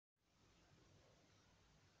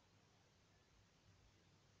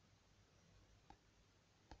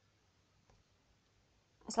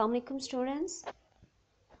Assalamu alaikum students,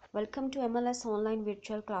 welcome to MLS online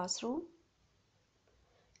virtual classroom.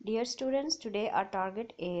 Dear students, today our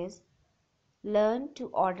target is learn to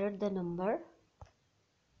order the number.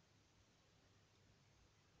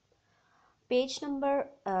 Page number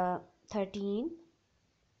 13,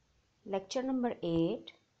 lecture number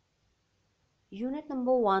 8, unit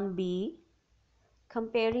number 1B,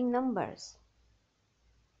 comparing numbers.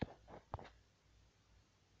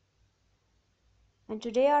 And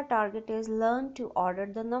today our target is learn to order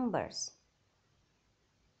the numbers.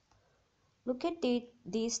 Look at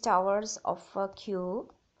these towers of a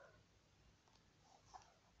cube.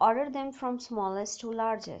 Order them from smallest to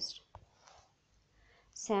largest.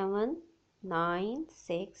 7, 9,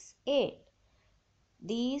 6, 8.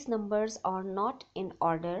 These numbers are not in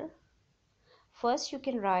order. First you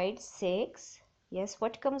can write 6. Yes,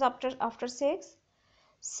 what comes after 6?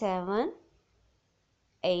 7,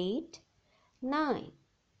 8, 9.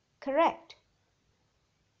 Correct.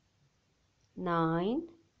 9,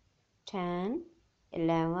 10,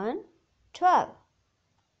 11, 12.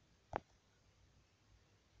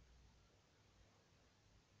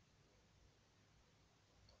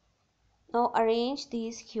 Now arrange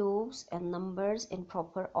these cubes and numbers in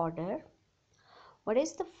proper order. What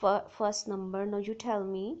is the first number? Now you tell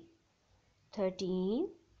me. 13,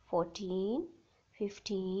 14,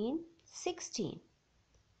 15, 16,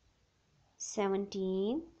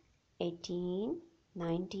 17, 18,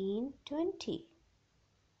 19, 20.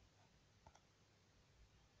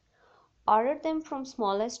 Order them from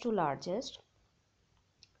smallest to largest.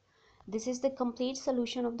 This is the complete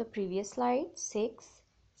solution of the previous slide. 6,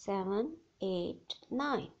 7, 8,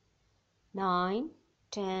 9. 9,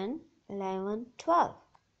 10, 11, 12.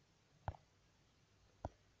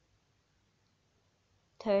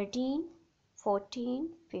 13, 14,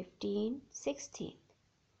 15, 16.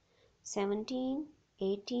 17,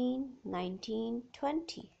 18, 19,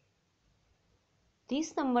 20.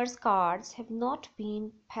 These numbers cards have not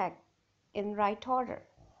been packed in right order.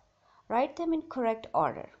 Write them in correct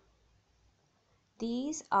order.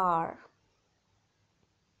 These are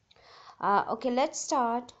okay, let's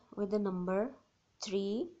start with the number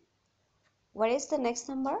 3. What is the next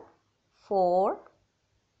number? 4,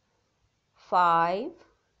 5,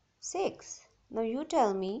 6. Now you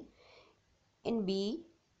tell me in B,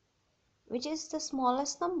 which is the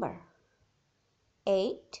smallest number?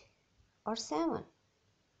 8 or 7?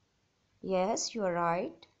 Yes, you are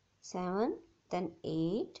right. 7, then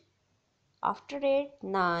 8, after 8,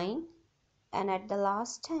 9, and at the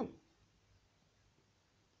last 10.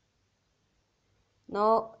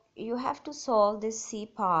 Now you have to solve this C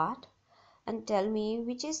part and tell me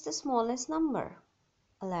which is the smallest number.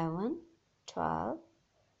 11, 12,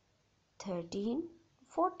 13,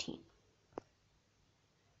 14.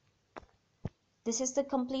 This is the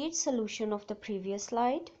complete solution of the previous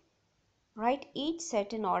slide. Write each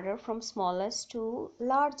set in order from smallest to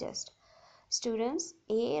largest. Students,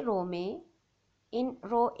 in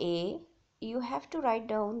row A, you have to write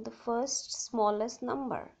down the first smallest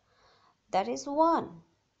number. That is 1.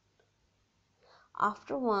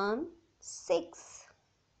 After 1, 6,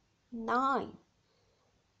 9.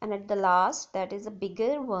 And at the last, that is a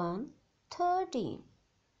bigger one, 13.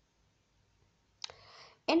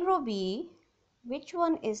 In row B, which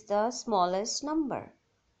one is the smallest number?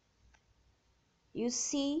 You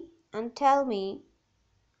see and tell me.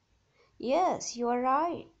 Yes, you are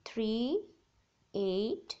right. 3,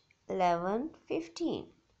 8, 11, 15.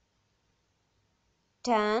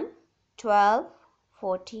 10, 12,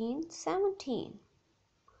 14, 17.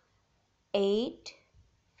 8,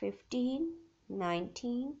 15,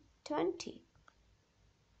 19, 20.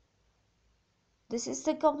 This is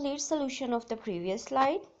the complete solution of the previous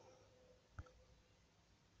slide.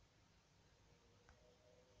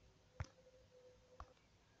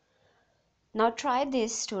 Now try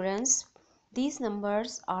this, students. These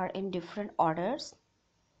numbers are in different orders.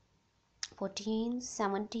 14,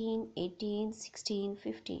 17, 18, 16,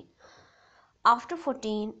 15. After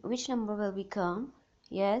 14, which number will become?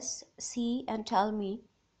 Yes, see and tell me.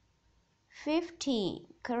 15,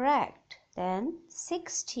 correct. Then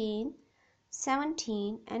 16,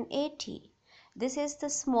 17 and 18. This is the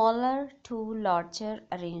smaller to larger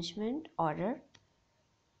arrangement order.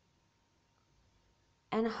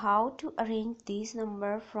 And how to arrange these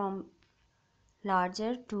numbers from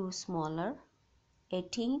larger to smaller?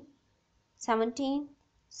 18, 17,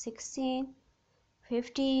 16,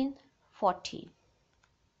 15, 14.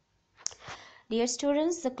 Dear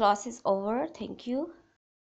students, the class is over. Thank you.